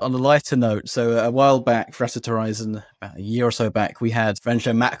on a lighter note. So a while back, for Acid Horizon, about a year or so back, we had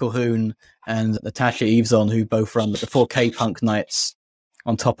Renzo McElhoon and Natasha Eves on, who both run the 4K Punk Nights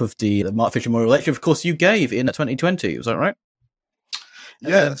on top of the Mark Fisher Memorial Lecture. Of course, you gave in 2020. Was that right?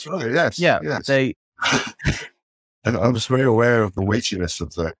 Yeah, that's right. Yes. Yeah. Yes. And I was very aware of the weightiness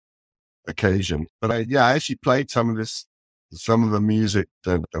of the occasion, but I actually played some of the music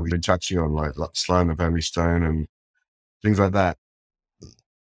that we've been touching on, like Slime of Henry Stone and things like that.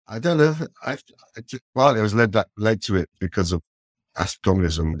 I don't know. I was led to it because of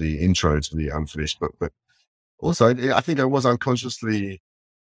Aspergonism, the intro to the unfinished book, but also I think I was unconsciously,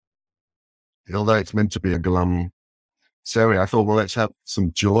 although it's meant to be a glum ceremony, I thought, well, let's have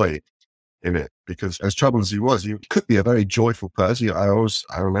some joy in it, because as troubled as he was, he could be a very joyful person.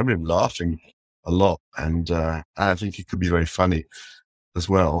 I remember him laughing a lot, and I think he could be very funny as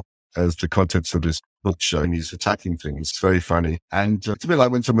well, as the contents of this book show. And he's attacking things. It's very funny. And it's a bit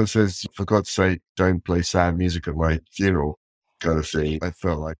like when someone says, for God's sake, don't play sad music at my funeral, kind of thing. I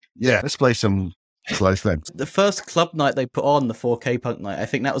felt like, let's play some slow things. The first club night they put on, the 4K Punk Night, I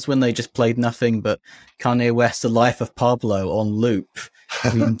think that was when they just played nothing but Kanye West's The Life of Pablo on loop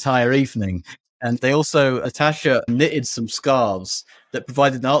the entire evening. And they also, Natasha knitted some scarves that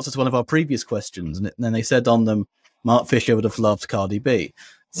provided an answer to one of our previous questions. And then they said on them, Mark Fisher would have loved Cardi B.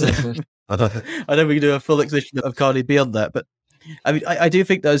 So I don't think we can do a full exhibition of Cardi B on that. But I mean, I do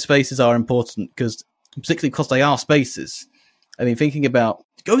think those spaces are important, particularly because they are spaces. I mean, thinking about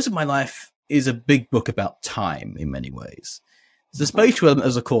Ghosts of My Life is a big book about time in many ways. The spatial element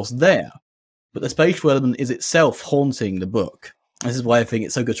is, of course, there, but the spatial element is itself haunting the book. This is why I think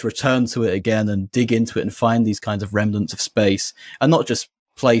it's so good to return to it again and dig into it and find these kinds of remnants of space, and not just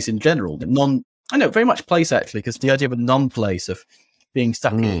place in general. Very much place, actually, because the idea of a non-place, of being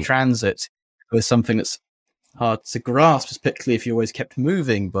stuck in transit, is something that's hard to grasp, particularly if you're always kept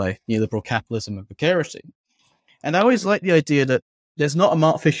moving by neoliberal capitalism and precarity. And I always like the idea that there's not a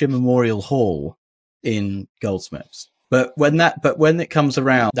Mark Fisher Memorial Hall in Goldsmiths. But when it comes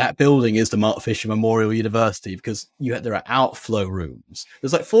around, that building is the Mark Fisher Memorial University, because there are outflow rooms.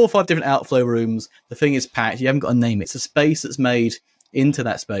 There's like 4 or 5 different outflow rooms. The thing is packed. You haven't got a name. It's a space that's made into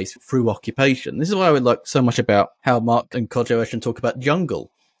that space through occupation. This is why I would like so much about how Mark and Kojo Eshin talk about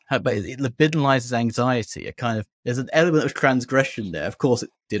jungle. But it libidinalizes anxiety. There's an element of transgression there. Of course, it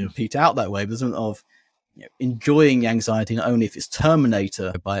didn't repeat out that way, but there's an element of enjoying anxiety, not only if it's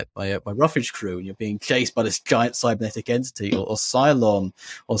Terminator by Roughage Crew and you're being chased by this giant cybernetic entity, or Cylon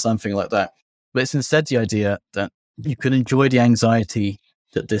or something like that, but it's instead the idea that you can enjoy the anxiety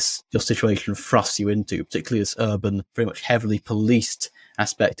that your situation thrusts you into, particularly this urban, very much heavily policed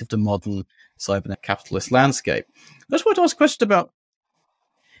aspect of the modern cybernetic capitalist landscape. I just wanted to ask a question about,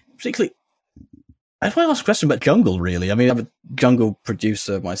 jungle, really. I mean, I'm a jungle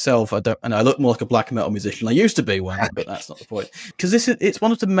producer myself. I look more like a black metal musician. I used to be one, but that's not the point. Because it's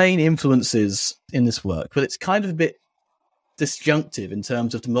one of the main influences in this work, but it's kind of a bit disjunctive in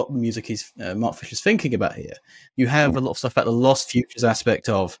terms of the music Mark Fisher's thinking about here. You have a lot of stuff about the lost futures aspect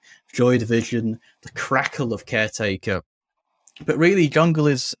of Joy Division, the crackle of Caretaker, but really jungle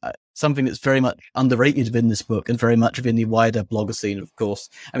is something that's very much underrated within this book and very much within the wider blogger scene, of course.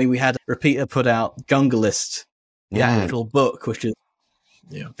 I mean, we had Repeater put out Junglist, the actual book, which is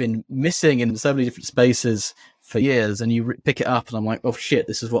been missing in so many different spaces for years, and you pick it up and I'm like, oh shit,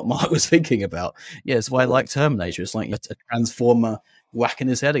 this is what Mark was thinking about. Yeah, it's why I like Terminator. It's like a transformer whacking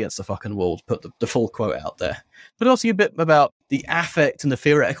his head against the fucking wall to put the full quote out there. But also a bit about the affect and the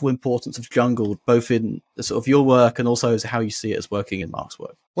theoretical importance of jungle, both in the sort of your work and also as how you see it as working in Mark's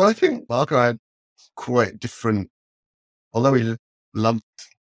work. Well, I think Mark and I had quite different, although we loved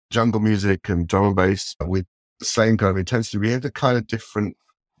jungle music and drum and bass with the same kind of intensity, we had a kind of different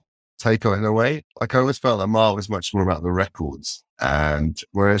take on it in a way. Like I always felt that Mark was much more about the records, and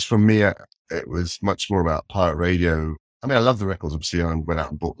whereas for me, it was much more about pirate radio. I mean, I love the records, obviously, I went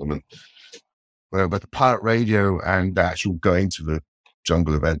out and bought them, but the pirate radio and the actual going to the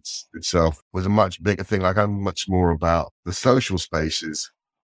jungle events itself was a much bigger thing. Like I'm much more about the social spaces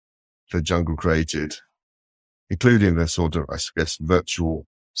the jungle created, including the sort of, I guess, virtual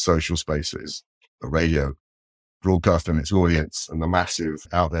social spaces, the radio broadcasting its audience and the massive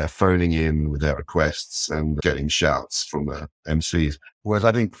out there phoning in with their requests and getting shouts from the MCs. Whereas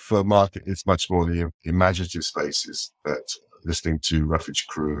I think for Mark, it's much more the imaginative spaces that listening to Roughage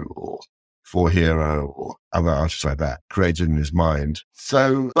Crew or For Hero or other artists like that created in his mind.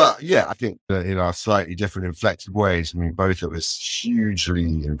 So, but yeah, I think that in our slightly different inflected ways, I mean, both of us hugely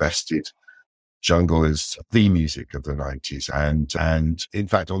invested jungle is the music of the 90s. And in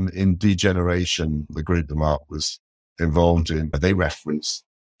fact, in Degeneration, the group that Mark was involved in, they reference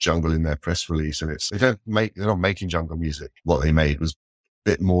jungle in their press release. And they're not making jungle music. What they made was a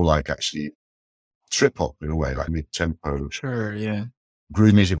bit more like actually trip hop in a way, like mid-tempo. Sure, yeah.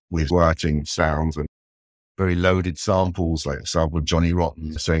 Groove music with writing sounds and very loaded samples, like a sample of Johnny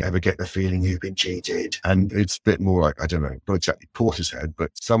Rotten saying, ever get the feeling you've been cheated? And it's a bit more like, I don't know, not exactly Portishead,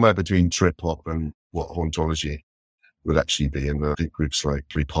 but somewhere between trip hop and what hauntology would actually be in the big groups like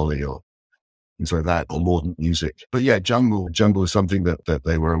Free Polly or things like that, or modern music. But yeah, jungle is something that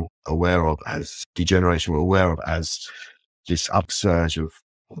they were aware of, as Degeneration were aware of, as this upsurge of,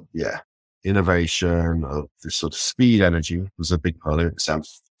 innovation, of this sort of speed energy was a big part of it.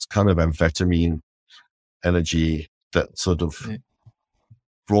 It's kind of amphetamine energy that sort of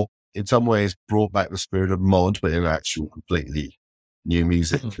in some ways brought back the spirit of mod, but in actual completely new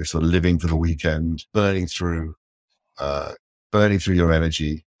music. This sort of living for the weekend, burning through your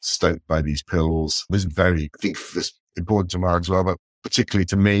energy, stoked by these pills. It was very, I think, important to Mark as well, but particularly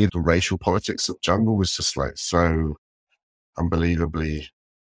to me, the racial politics of jungle was just like so unbelievably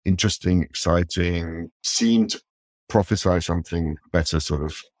interesting, exciting, seemed to prophesy something better, sort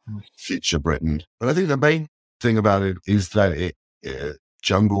of future Britain. But I think the main thing about it is that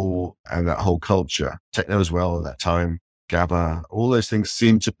jungle and that whole culture, techno as well at that time, Gabba, all those things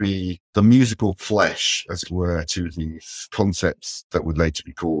seem to be the musical flesh, as it were, to these concepts that would later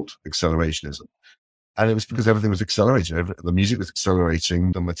be called accelerationism. And it was because everything was accelerating. The music was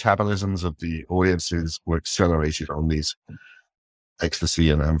accelerating. The metabolisms of the audiences were accelerated on these ecstasy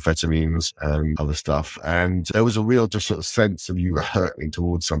and amphetamines and other stuff. And there was a real just sort of sense of you were hurtling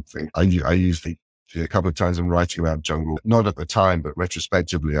towards something. I used a couple of times in writing about jungle, not at the time, but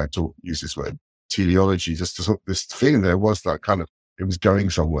retrospectively, I use this word, teleology, just to sort of this feeling there was that kind of, it was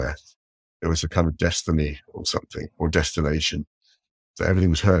going somewhere. There was a kind of destiny or something, or destination that everything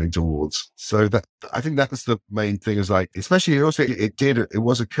was hurtling towards. So that, I think that was the main thing, is like, especially also it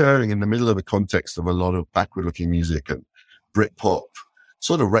was occurring in the middle of a context of a lot of backward looking music and Britpop,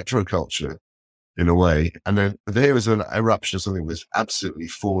 sort of retro culture in a way. And then there was an eruption of something that was absolutely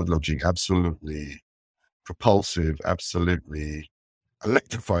forward-looking, absolutely propulsive, absolutely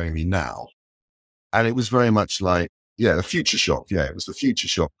electrifying me now. And it was very much like, the future shock. Yeah, it was the future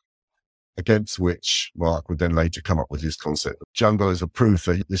shock against which Mark would then later come up with his concept of jungle as a proof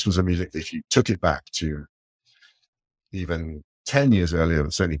that this was a music that if you took it back to even 10 years earlier,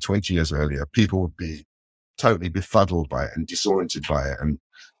 certainly 20 years earlier, people would be totally befuddled by it and disoriented by it and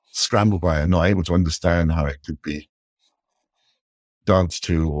scrambled by it and not able to understand how it could be danced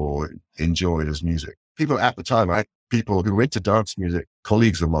to or enjoyed as music. People at the time, I had people who were into dance music,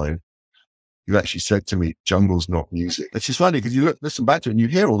 colleagues of mine, who actually said to me, jungle's not music. It's just funny because you listen back to it and you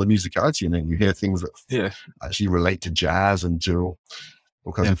hear all the musicality and then you hear things that actually relate to jazz and to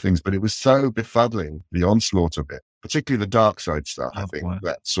all kinds of things. But it was so befuddling, the onslaught of it, particularly the dark side stuff. I think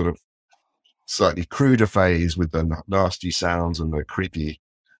that sort of slightly cruder phase with the nasty sounds and the creepy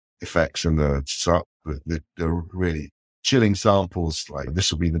effects and the really chilling samples, like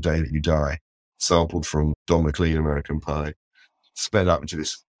This Will Be the Day That You Die, sampled from Don McLean, American Pie, sped up into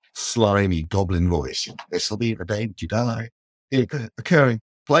this slimy goblin voice. This will be the day that you die. Occurring,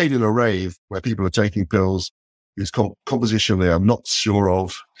 played in a rave where people are taking pills, whose compositionally I'm not sure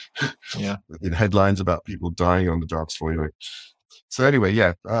of. In headlines about people dying on the dance floor. So anyway,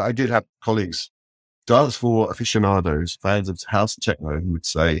 yeah, I did have colleagues, dance floor aficionados, fans of house techno, who would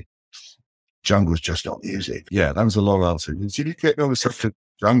say, jungle's just not music. Yeah, that was a long answer. Did you get me on the subject of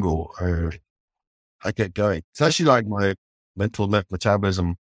jungle? I get going. It's actually like my mental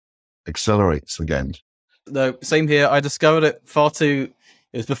metabolism accelerates again. No, same here. I discovered it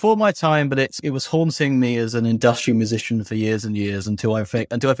it was before my time, but it was haunting me as an industrial musician for years and years until I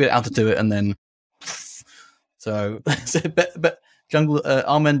figured out how to do it, and then but jungle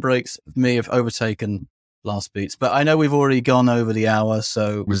Amen Breaks me have overtaken Blast Beats. But I know we've already gone over the hour,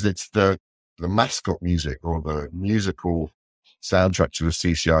 so It's the mascot music or the musical soundtrack to the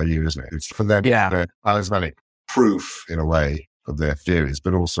CCRU, isn't it? It's for them, their talismanic proof in a way of their theories,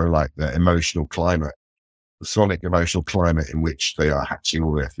 but also like their emotional climate, the sonic emotional climate in which they are hatching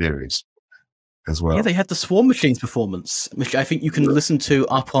all their theories as well. Yeah, they had the Swarm Machines performance, which I think you can listen to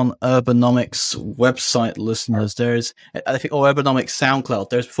up on Urbanomics website, listeners. There's, I think, Urbanomics SoundCloud.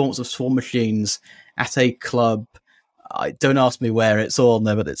 There's a performance of Swarm Machines at a club. Don't ask me where, it's all on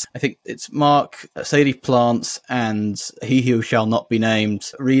there, but I think it's Mark, Sadie Plants, and He Who Shall Not Be Named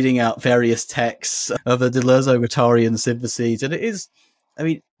reading out various texts of the Deleuze Guittarian syntheses. And it is, I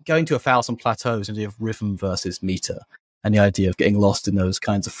mean, going to 1,000 plateaus and you have rhythm versus meter, and the idea of getting lost in those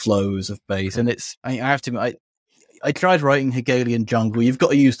kinds of flows of bass. And it's, I have to admit, I tried writing Hegelian jungle. You've got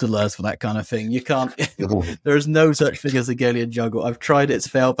to use Deleuze for that kind of thing. You can't, there is no such thing as Hegelian jungle. I've tried it, it's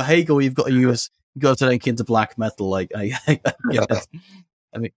failed. But Hegel, you've got to link into black metal. Like, I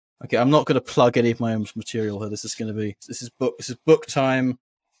mean, okay, I'm not going to plug any of my own material here. This is book time.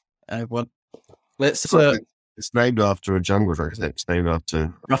 Let's, it's named after a jungle track, isn't it? It's named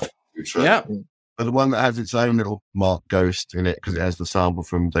after, yeah. But the one that has its own little Mark Ghost in it, because it has the sample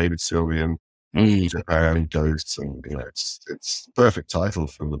from David Sylvian. Japan Ghosts, and it's perfect title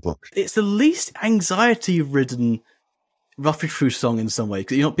for the book. It's the least anxiety-ridden Roughage Through song in some way,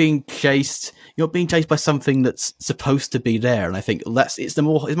 because you're not being chased by something that's supposed to be there, and I think it's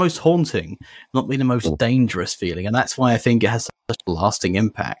most haunting, not being the most dangerous feeling, and that's why I think it has such a lasting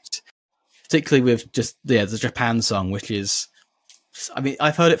impact, particularly with just the Japan song, which is, I mean,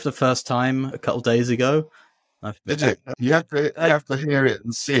 I've heard it for the first time a couple of days ago. You have to hear it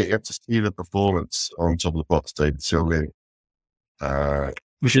and see it. You have to see the performance on Top of the Pops, David Sylvian, to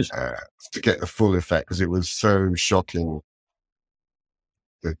get the full effect, because it was so shocking.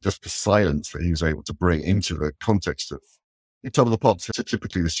 Just the silence that he was able to bring into the context of Top of the Pops.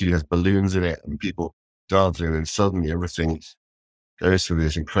 Typically, the studio has balloons in it and people dancing, and suddenly everything goes through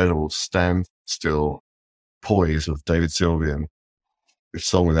this incredible standstill poise of David Sylvian. This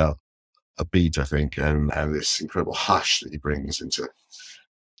song without a beat, I think, and this incredible hush that he brings into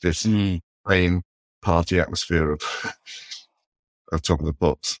this plain party atmosphere of Top of the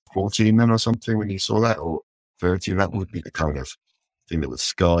Pops. 14 then or something when you saw that, or 13, that would be the kind of thing that would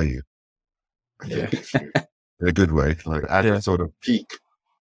scar you. Yeah. In a good way, like add a sort of peak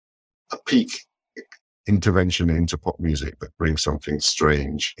intervention into pop music, but bring something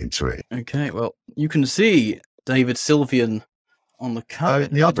strange into it. Okay, well, you can see David Sylvian on the cover.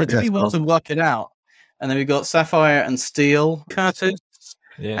 It's really well to work it out. And then we've got Sapphire and Steel, Curtis,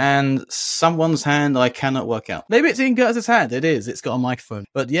 and someone's hand I cannot work out. Maybe it's in Curtis's hand. It is. It's got a microphone.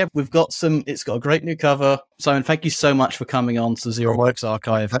 But yeah, it's got a great new cover. Simon, thank you so much for coming on to the Zero Works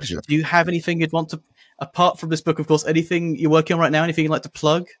Archive. Pleasure. Do you have anything you'd want to, apart from this book, of course, anything you're working on right now, anything you'd like to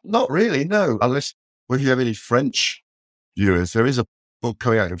plug? Not really, no. Unless, if you have any French viewers, there is a book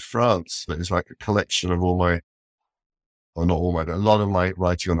coming out in France that is like a collection of a lot of my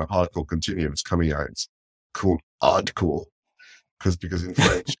writing on the hardcore continuum is coming out. It's called hardcore because in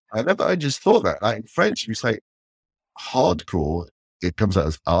French, I just thought that like in French, you say hardcore, it comes out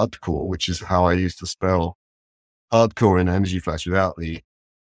as hardcore, which is how I used to spell hardcore in Energy Flash without the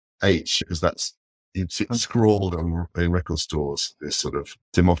H, because that's you'd see it scrawled in record stores. This sort of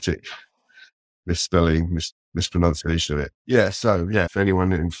demotic misspelling, mispronunciation of it. Yeah, so yeah, if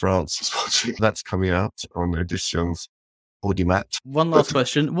anyone in France is watching, that's coming out on Editions Audimat. One last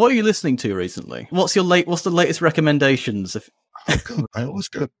question. What are you listening to recently? What's the latest recommendations? I always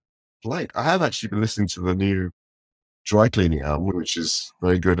go blank. I have actually been listening to the new Dry Cleaning album, which is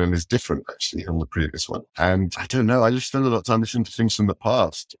very good and is different actually from the previous one. And I don't know, I just spend a lot of time listening to things from the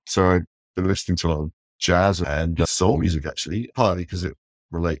past. So I've been listening to a lot of jazz and soul music actually, partly because it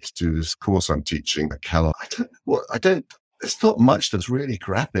relates to this course I'm teaching at Cal. It's not much that's really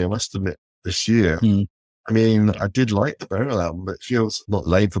crappy, I must admit, this year. I mean, I did like the Burial album, but it feels not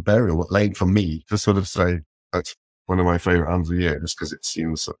late for Burial, but late for me to sort of say that's one of my favorite albums of the year, just because it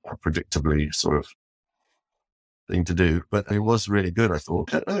seems a predictably sort of thing to do. But it was really good, I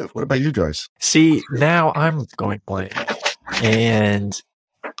thought. I don't know. What about you guys? See, now I'm going blank. And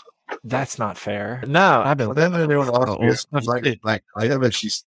that's not fair. No, I've been Whenever anyone asks me, stuff.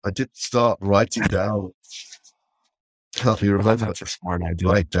 I did start writing down. Can't you remember? That's a smart idea.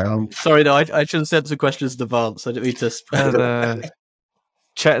 Write down. Sorry, no, I should have sent some questions in advance. I didn't mean to.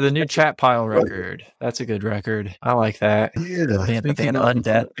 The new chat pile record. That's a good record. I like that. Yeah. The band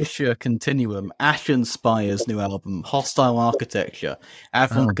Undead. Fisher Continuum, Ashen Spire's new album, Hostile Architecture,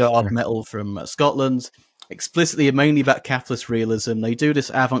 avant-garde metal from Scotland, explicitly and mainly about capitalist realism. They do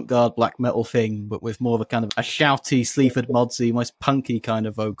this avant-garde black metal thing, but with more of a kind of a shouty, Sleaford Modsy, most punky kind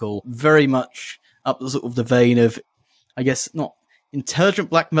of vocal. Very much up the sort of the vein of, I guess, not intelligent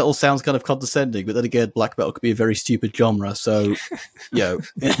black metal sounds kind of condescending, but then again, black metal could be a very stupid genre. So,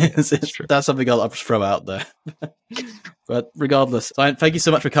 that's something I'll just throw out there. But regardless, thank you so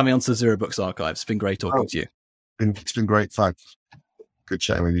much for coming on to Zer0 Books Archive. It's been great talking to you. It's been great. Thanks. Good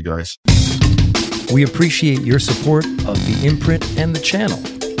chatting with you guys. We appreciate your support of the imprint and the channel.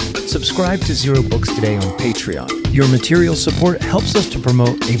 Subscribe to Zer0 Books today on Patreon. Your material support helps us to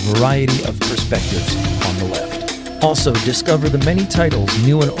promote a variety of perspectives on the left. Also, discover the many titles,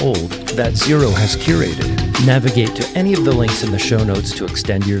 new and old, that Zer0 has curated. Navigate to any of the links in the show notes to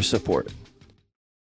extend your support.